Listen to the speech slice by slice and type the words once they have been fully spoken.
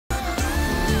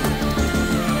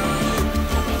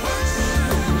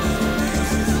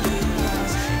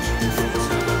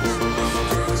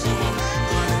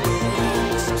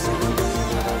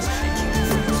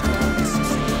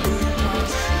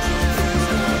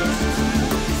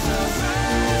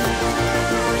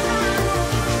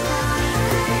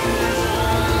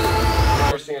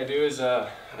I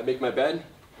make my bed,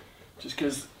 just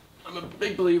because I'm a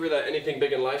big believer that anything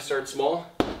big in life starts small,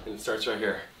 and it starts right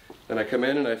here. Then I come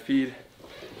in and I feed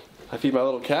my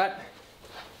little cat.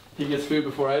 He gets food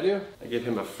before I do. I give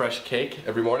him a fresh cake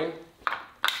every morning.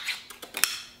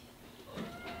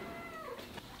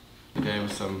 Okay,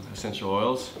 with some essential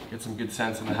oils. Get some good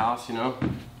scents in the house, you know.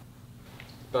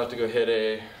 About to go hit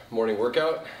a morning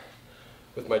workout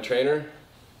with my trainer.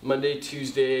 Monday,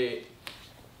 Tuesday,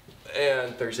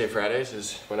 and Thursday, Fridays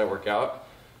is when I work out.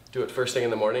 Do it first thing in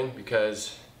the morning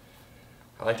because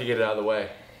I like to get it out of the way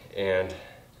and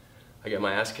I get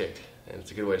my ass kicked, and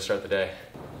it's a good way to start the day.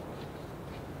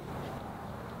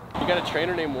 You got a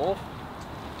trainer named Wolf?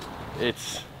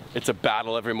 It's a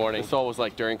battle every morning. This all was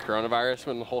like during coronavirus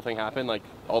when the whole thing happened. Like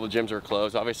all the gyms were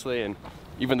closed, obviously, and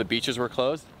even the beaches were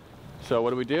closed. So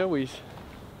what do? We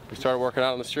started working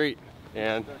out on the street,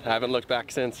 and I haven't looked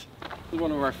back since. This is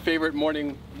one of our favorite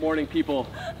morning people,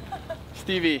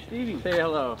 Stevie. Say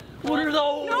hello. What are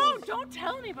those? No, don't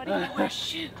tell anybody. I wear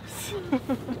shoes.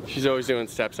 She's always doing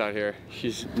steps out here.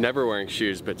 She's never wearing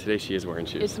shoes, but today she is wearing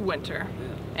shoes. It's winter,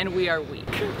 and we are weak.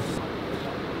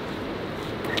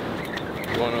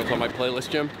 You wanna know what's on my playlist,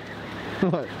 Jim?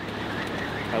 What?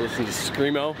 I listen to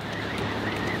Screamo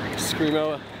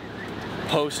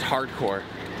post-hardcore.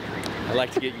 I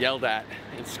like to get yelled at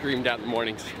and screamed at in the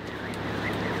mornings.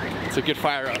 It's a good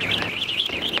fire up.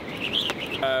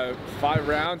 5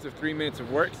 rounds of 3 minutes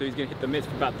of work, so he's gonna hit the mitts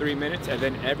for about 3 minutes, and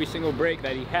then every single break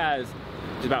that he has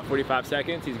is about 45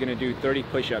 seconds. He's gonna do 30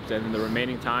 push-ups, and then the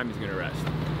remaining time he's gonna rest.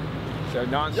 So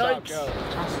non-stop, go.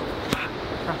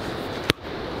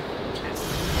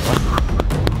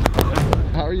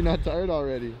 How are you not tired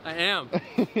already? I am.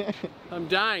 I'm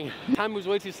dying. Time moves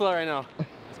way too slow right now.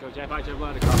 Let's go, jab high, jab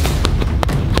low, across.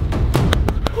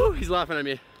 Whew, he's laughing at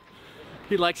me.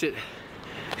 He likes it.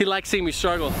 He likes seeing me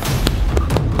struggle.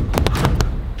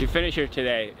 Your finisher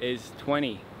today is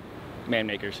 20 man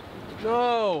makers.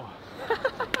 No!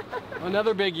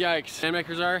 Another big yikes. Man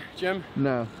makers are, Jim?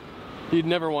 No. You'd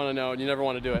never want to know, and you never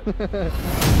want to do it.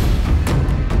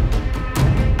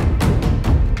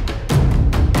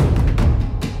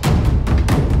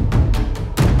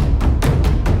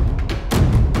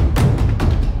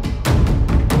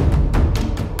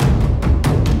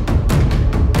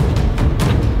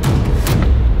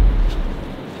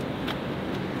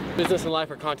 Business and life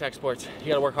are contact sports. You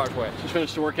gotta work hard for it. Just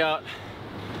finished the workout.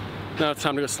 Now it's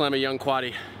time to go slam a young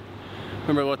quaddie.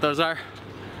 Remember what those are?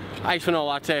 Iced vanilla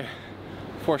latte,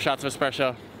 4 shots of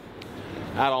espresso,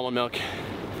 add almond milk.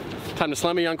 Time to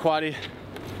slam a young quaddie.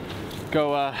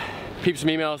 Go peep some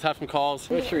emails, have some calls.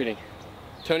 What's you reading?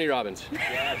 Tony Robbins.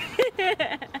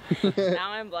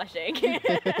 Now I'm blushing.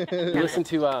 You listen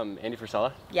to Andy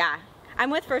Frisella? Yeah,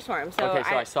 I'm with First Form, so okay,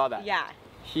 so I saw that. Yeah.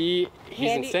 He's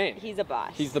Andy, insane. He's a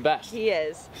boss. He's the best. He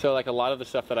is. So like a lot of the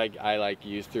stuff that I like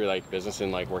use through like business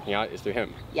and like working out is through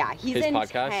him. Yeah, he's his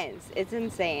intense. podcast. It's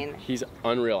insane. He's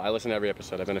unreal. I listen to every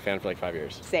episode. I've been a fan for like 5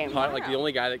 years. Same. Like the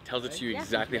only guy that tells it to you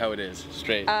exactly how it is,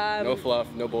 straight. No fluff,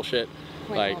 no bullshit.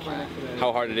 Like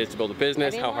how hard it is to build a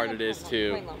business, how hard it is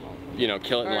to, you know,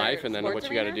 kill it in life, and then what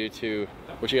you got to do to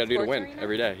win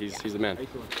every day. He's the man.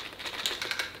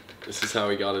 This is how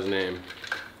he got his name,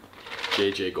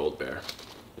 JJ Goldbear.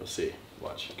 You'll see.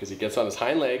 Watch, because he gets on his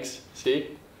hind legs.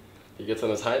 See? He gets on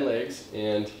his hind legs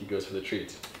and he goes for the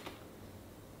treats.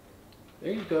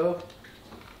 There you go.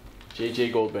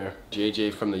 JJ Goldbear.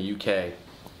 JJ from the UK.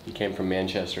 He came from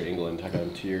Manchester, England. I got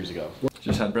him 2 years ago.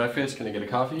 Just had breakfast, gonna get a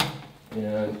coffee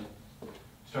and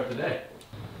start the day.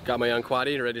 Got my young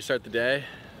quaddie ready to start the day.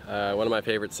 One of my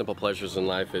favorite simple pleasures in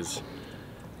life is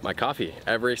my coffee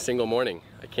every single morning.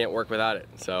 I can't work without it,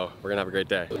 so we're gonna have a great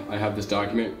day. I have this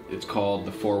document, it's called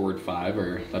the Forward 5,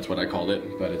 or that's what I called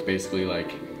it, but it's basically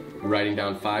like writing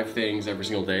down 5 things every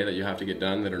single day that you have to get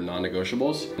done that are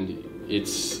non-negotiables. And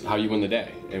it's how you win the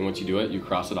day. And once you do it, you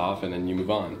cross it off and then you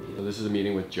move on. So this is a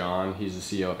meeting with John. He's the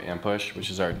CEO of Ampush, which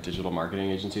is our digital marketing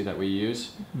agency that we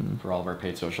use for all of our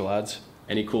paid social ads.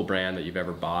 Any cool brand that you've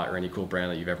ever bought or any cool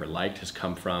brand that you've ever liked has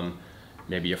come from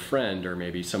maybe a friend or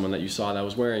maybe someone that you saw that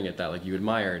was wearing it that like you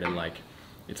admired, and like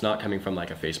it's not coming from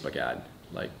like a Facebook ad.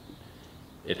 Like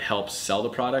it helps sell the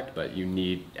product, but you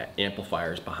need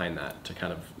amplifiers behind that to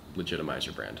kind of legitimize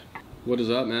your brand. What is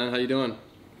up, man? How you doing?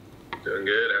 Doing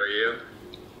good, how are you?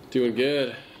 Doing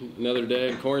good. Another day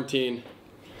in quarantine.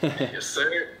 Yes,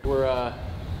 sir. We're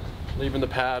leaving the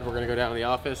pad. We're gonna go down to the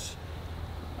office.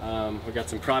 We got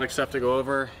some product stuff to go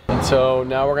over. And so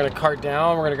now we're gonna cart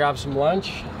down. We're gonna grab some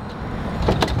lunch,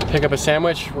 pick up a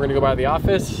sandwich. We're gonna go by the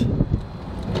office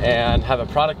and have a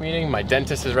product meeting. My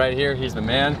dentist is right here. He's the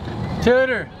man.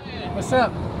 Tudor, what's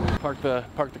up? park the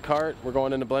cart. We're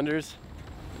going into Blenders.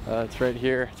 It's right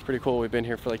here. It's pretty cool. We've been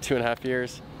here for like 2.5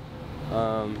 years.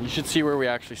 You should see where we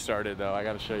actually started though. I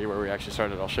gotta show you where we actually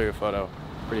started. I'll show you a photo.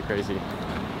 Pretty crazy.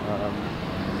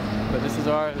 But this is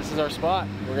our spot.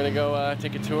 We're gonna go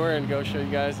take a tour and go show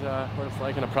you guys what it's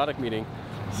like in a product meeting.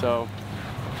 So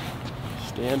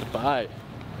stand by.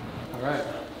 All right,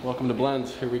 welcome to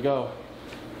Blends. Here we go.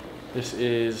 This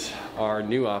is our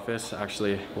new office.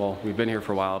 Actually, well, we've been here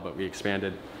for a while, but we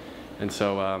expanded. And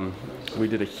so we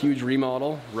did a huge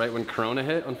remodel right when Corona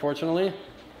hit, unfortunately. And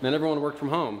then everyone worked from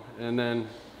home. And then,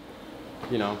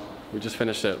 you know, we just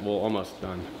finished it. Well, almost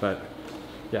done. But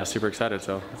yeah, super excited.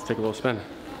 So let's take a little spin.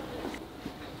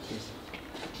 This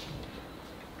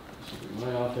is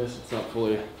my office. It's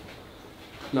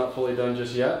not fully done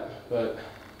just yet, but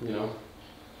you know,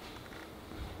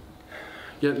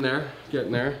 getting there.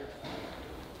 Let's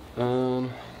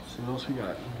see what else we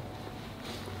got.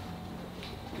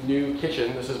 New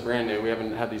kitchen. This is brand new. We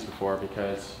haven't had these before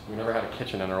because we never had a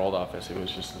kitchen in our old office. It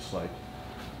was just this like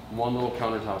one little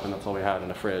countertop and that's all we had, and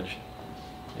a fridge.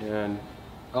 And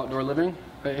outdoor living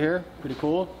right here. Pretty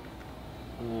cool.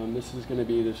 This is going to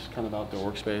be this kind of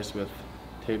outdoor workspace with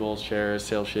tables, chairs,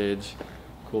 sail shades,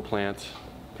 cool plants,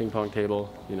 ping pong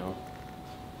table, you know.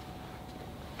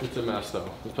 It's a mess though.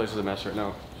 This place is a mess right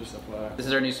now. Just FYI. This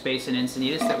is our new space in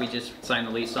Encinitas that we just signed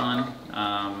the lease on.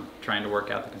 Trying to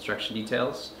work out the construction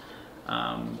details.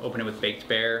 Open it with Baked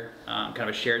Bear, kind of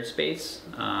a shared space.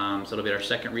 So it'll be our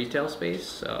second retail space.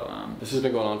 So this has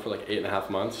been going on for like 8.5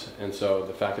 months, and so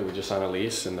the fact that we just signed a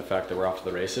lease and the fact that we're off to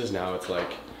the races now, it's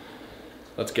like,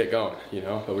 let's get going, you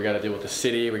know. But we got to deal with the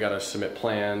city. We got to submit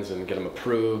plans and get them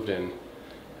approved, and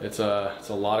it's a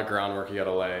lot of groundwork you got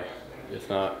to lay. It's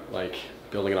not like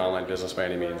building an online business by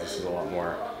any means. This is a lot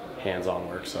more hands-on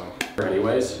work. So,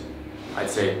 anyways, I'd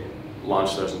say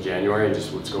launch those in January and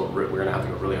just let's go. We're gonna have to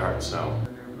go really hard in snow.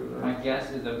 my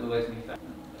guess is that the ways we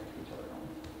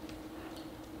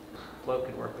float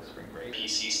could work with spring break.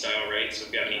 PC style, right? So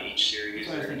we've got an H series.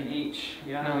 So I was thinking H.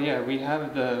 Yeah. No, yeah, we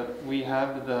have the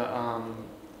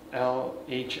L,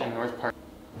 H, and North Park.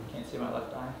 Can't see my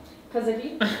left eye. Because if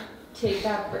you take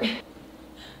that break.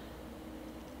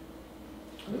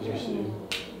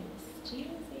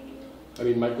 I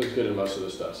mean, Mike was good at most of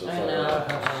this stuff, so it's like,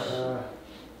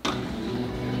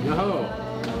 yo,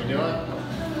 how we doing?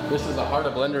 This is the heart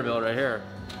of Blenderville right here.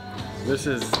 This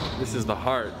is the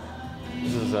heart.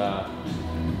 This is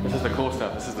the cool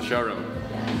stuff. This is the showroom.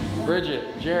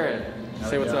 Bridget, Jared,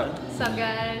 say what's up. What's up,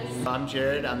 guys? I'm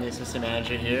Jared. I'm the assistant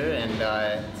manager here, and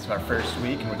it's our first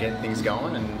week, and we're getting things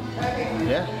going, and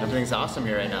yeah, everything's awesome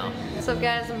here right now. What's up,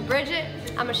 guys? I'm Bridget.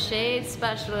 I'm a shade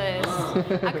specialist.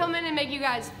 I come in and make you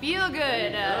guys feel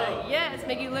good. Yes,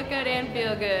 make you look good and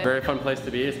feel good. Very fun place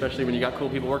to be, especially when you got cool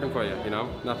people working for you. You know,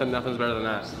 nothing's better than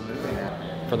that.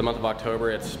 For the month of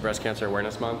October, it's Breast Cancer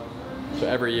Awareness Month. So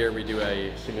every year we do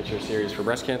a signature series for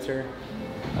breast cancer.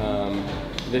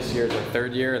 This year is our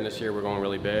 3rd year, and this year we're going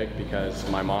really big because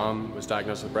my mom was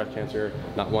diagnosed with breast cancer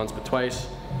not once but twice.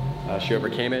 She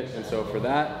overcame it, and so for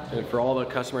that and for all the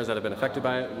customers that have been affected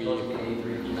by it, we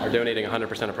are donating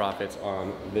 100% of profits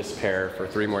on this pair for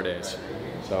 3 more days.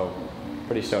 So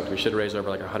pretty stoked. We should raise over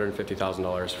like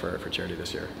 $150,000 for charity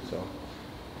this year. So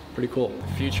pretty cool.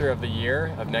 The future of the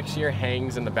year, of next year,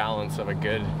 hangs in the balance of a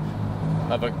good,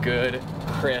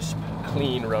 crisp,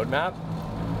 clean roadmap.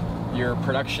 Your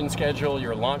production schedule,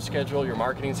 your launch schedule, your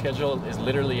marketing schedule is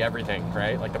literally everything,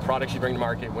 right? Like the products you bring to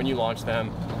market, when you launch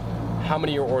them, how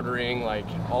many you're ordering, like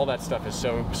all that stuff is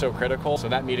so critical. So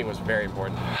that meeting was very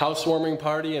important. Housewarming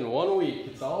party in 1 week,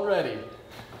 it's all ready.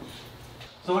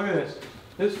 So look at this.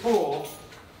 This fool,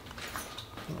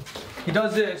 he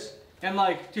does this, and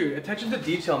like, dude, attention to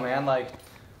detail, man. Like,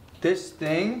 this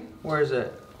thing, where is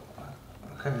it?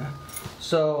 Okay.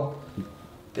 So,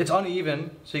 it's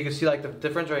uneven, so you can see like the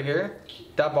difference right here.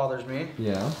 That bothers me.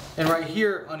 Yeah. And right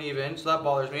here, uneven, so that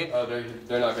bothers me. Oh,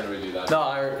 they're not gonna redo that.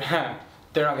 No,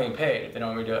 they're not getting paid if they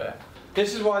don't redo it.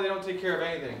 This is why they don't take care of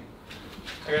anything.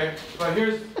 Okay, but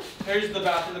here's the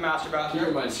bathroom, the master bathroom. Keep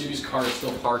in mind, CB's car is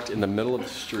still parked in the middle of the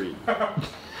street.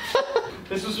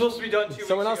 This was supposed to be done 2 weeks ago.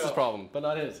 Someone else's problem, but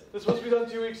not his. This was supposed to be done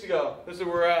 2 weeks ago. This is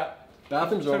where we're at.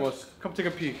 Bathrooms are almost... Come take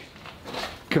a peek.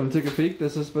 Come take a peek.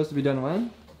 This is supposed to be done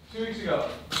when? 2 weeks ago.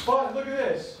 But look at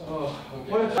this. Oh,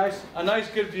 okay. What a nice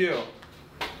good view.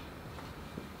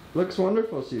 Looks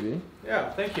wonderful, CB.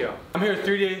 Yeah, thank you. I'm here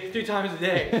 3 times a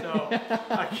day, so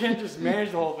I can't just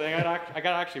manage the whole thing. I gotta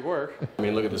actually work. I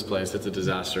mean, look at this place. It's a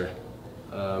disaster,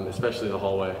 especially the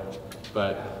hallway.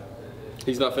 But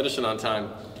he's not finishing on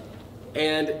time,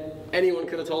 and anyone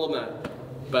could have told him that.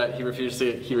 But he refused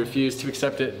to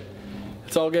accept it.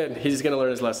 It's all good. He's gonna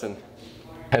learn his lesson.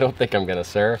 I don't think I'm gonna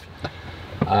surf.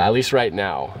 At least right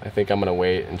now. I think I'm gonna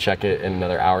wait and check it in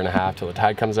another hour and a half till the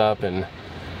tide comes up, and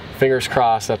fingers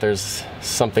crossed that there's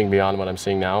something beyond what I'm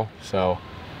seeing now. So,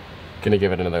 gonna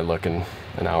give it another look in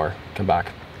an hour. Come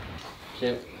back.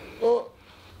 Can't.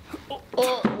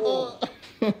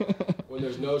 When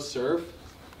there's no surf,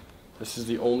 this is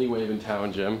the only wave in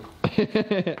town, Jim.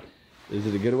 Is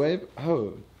it a good wave?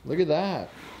 Oh, look at that.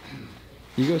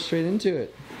 You go straight into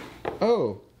it.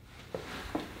 Oh.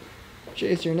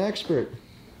 Chase, you're an expert.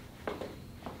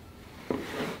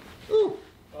 Ooh.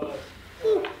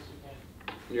 Ooh.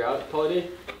 You're out, Pauly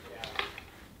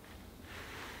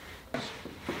D?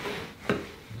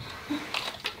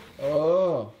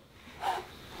 Oh.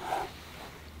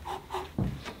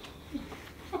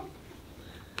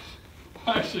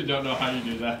 I actually don't know how you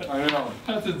do that. I know.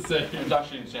 That's insane. It's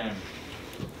actually insane.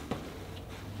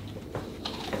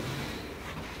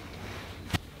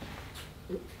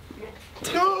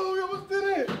 No, we almost did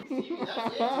it!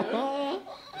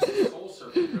 This is soul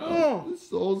surfing, bro. Oh,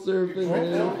 soul surfing, man.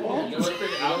 You know what I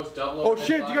figured out? It's double Oh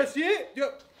shit, you guys see it?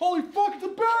 Yeah. Holy fuck, it's a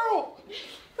barrel!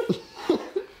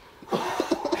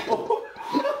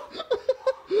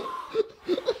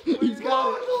 He's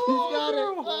got it. He's got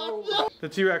it. The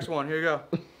T-Rex one, here you go.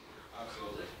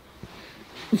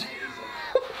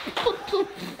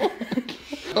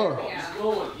 Oh. He's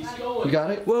going, he's going. You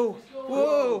got it? Whoa,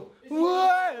 whoa,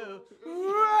 whoa,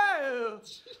 whoa!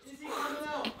 Is he coming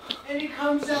out? And he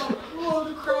comes out. Whoa,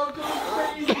 the crowd goes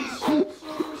crazy. So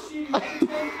receiving.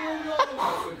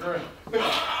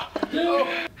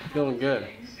 Feeling good.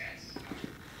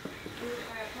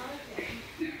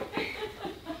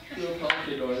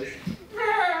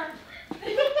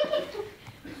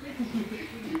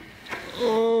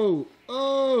 Oh,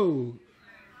 oh.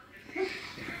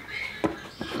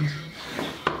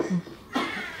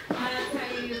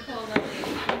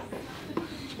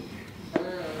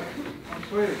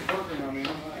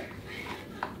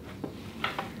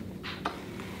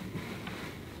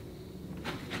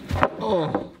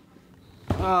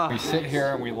 Oh. We sit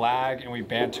here and we lag and we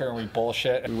banter and we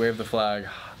bullshit. We wave the flag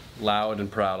loud and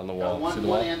proud on the wall. See the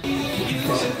wall?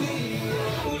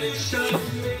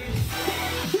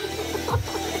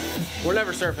 We're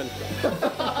never surfing.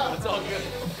 It's all good.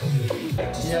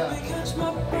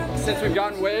 Yeah. Since we've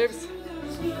gotten waves,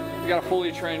 we gotta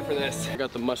fully train for this. I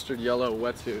got the mustard yellow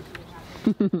wetsuit.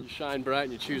 You shine bright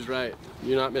and you choose right.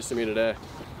 You're not missing me today.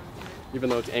 Even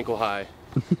though it's ankle high.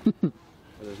 And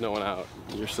there's no one out.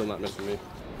 You're still not missing me.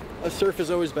 A surf is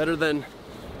always better than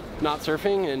not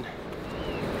surfing, and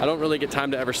I don't really get time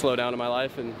to ever slow down in my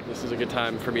life, and this is a good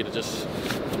time for me to just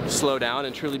slow down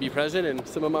and truly be present, and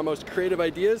some of my most creative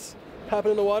ideas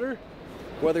happen in the water.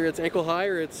 Whether it's ankle high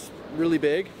or it's really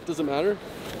big, doesn't matter.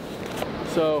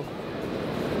 So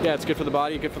yeah, it's good for the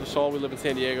body, good for the soul. We live in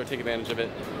San Diego, take advantage of it,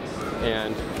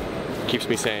 and it keeps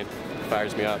me sane,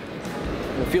 fires me up.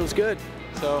 And it feels good,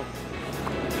 so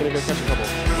I'm gonna go catch a couple.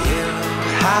 You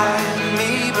had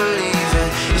me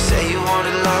believing. You say you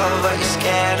wanted love, but you're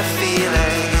scared of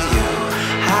feeling. You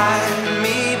had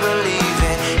me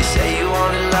believing. You say you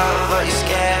wanted love, but you're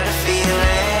scared of feeling.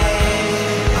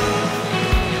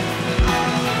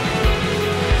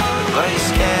 But you're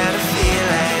scared of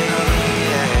feeling.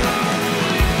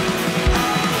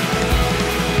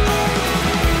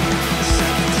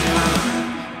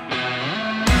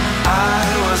 I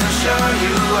wasn't sure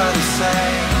you were the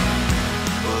same.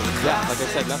 Yeah, like I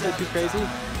said, nothing too crazy.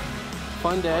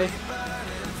 Fun day.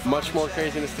 Much more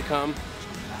craziness to come.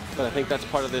 But I think that's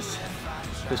part of this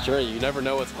journey. You never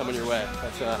know what's coming your way.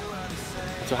 That's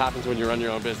what happens when you run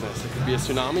your own business. It could be a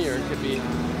tsunami or it could be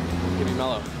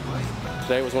mellow.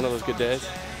 Today was one of those good days,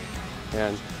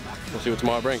 and we'll see what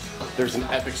tomorrow brings. There's an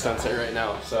epic sunset right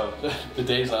now, so the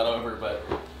day's not over, but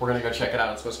we're gonna go check it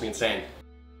out. It's supposed to be insane.